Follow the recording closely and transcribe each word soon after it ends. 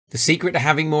The secret to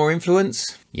having more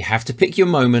influence? You have to pick your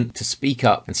moment to speak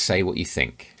up and say what you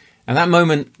think. And that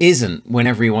moment isn't when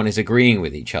everyone is agreeing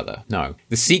with each other. No,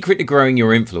 the secret to growing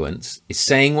your influence is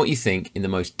saying what you think in the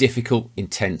most difficult,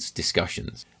 intense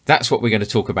discussions. That's what we're going to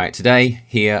talk about today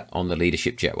here on the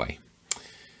Leadership Jetway.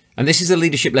 And this is a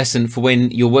leadership lesson for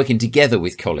when you're working together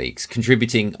with colleagues,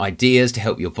 contributing ideas to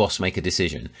help your boss make a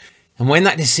decision. And when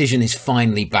that decision is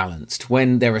finely balanced,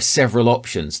 when there are several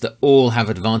options that all have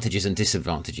advantages and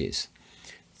disadvantages,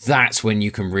 that's when you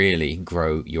can really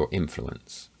grow your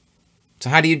influence. So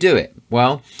how do you do it?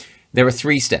 Well, there are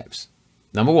 3 steps.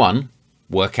 Number 1,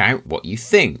 work out what you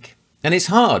think. And it's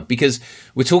hard because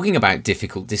we're talking about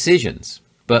difficult decisions,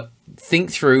 but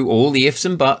think through all the ifs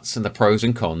and buts and the pros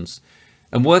and cons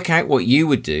and work out what you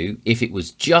would do if it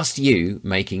was just you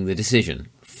making the decision.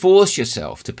 Force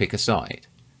yourself to pick a side.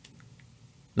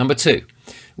 Number 2,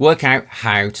 work out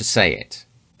how to say it.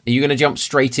 Are you going to jump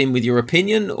straight in with your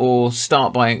opinion or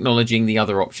start by acknowledging the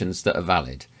other options that are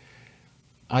valid?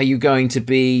 Are you going to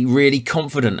be really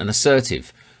confident and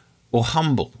assertive or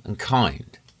humble and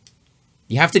kind?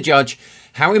 You have to judge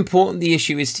how important the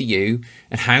issue is to you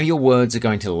and how your words are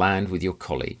going to land with your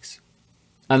colleagues.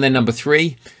 And then number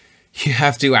 3, you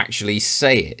have to actually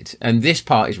say it. And this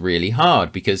part is really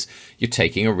hard because you're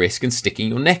taking a risk and sticking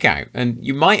your neck out, and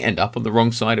you might end up on the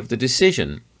wrong side of the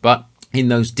decision. But in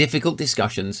those difficult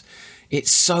discussions,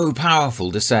 it's so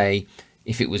powerful to say,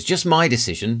 if it was just my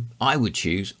decision, I would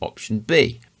choose option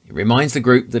B. It reminds the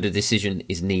group that a decision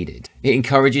is needed. It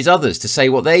encourages others to say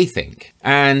what they think.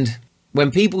 And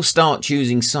when people start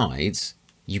choosing sides,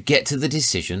 you get to the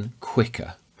decision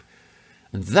quicker.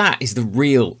 And that is the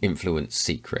real influence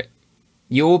secret.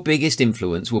 Your biggest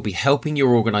influence will be helping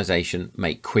your organization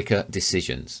make quicker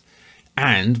decisions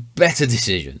and better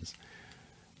decisions.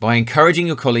 By encouraging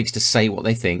your colleagues to say what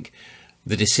they think,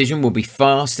 the decision will be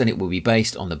fast and it will be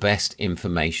based on the best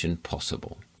information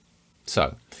possible.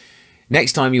 So,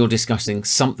 next time you're discussing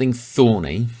something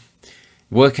thorny,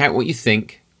 work out what you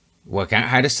think, work out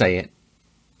how to say it,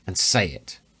 and say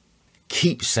it.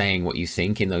 Keep saying what you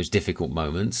think in those difficult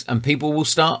moments, and people will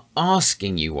start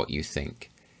asking you what you think.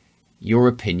 Your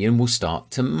opinion will start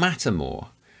to matter more,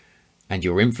 and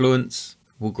your influence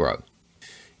will grow.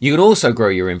 You can also grow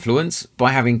your influence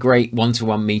by having great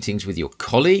one-to-one meetings with your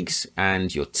colleagues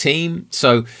and your team.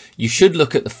 So you should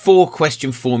look at the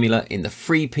 4-question formula in the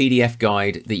free PDF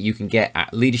guide that you can get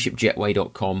at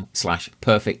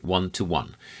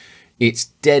leadershipjetway.com/perfect1-to-1. It's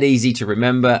dead easy to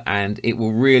remember, and it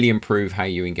will really improve how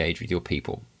you engage with your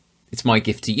people. It's my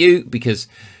gift to you because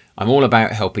I'm all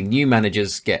about helping new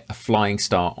managers get a flying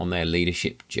start on their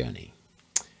leadership journey.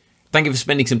 Thank you for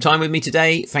spending some time with me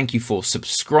today. Thank you for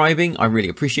subscribing. I really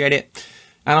appreciate it.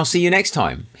 And I'll see you next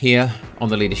time here on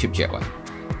the Leadership Jetway.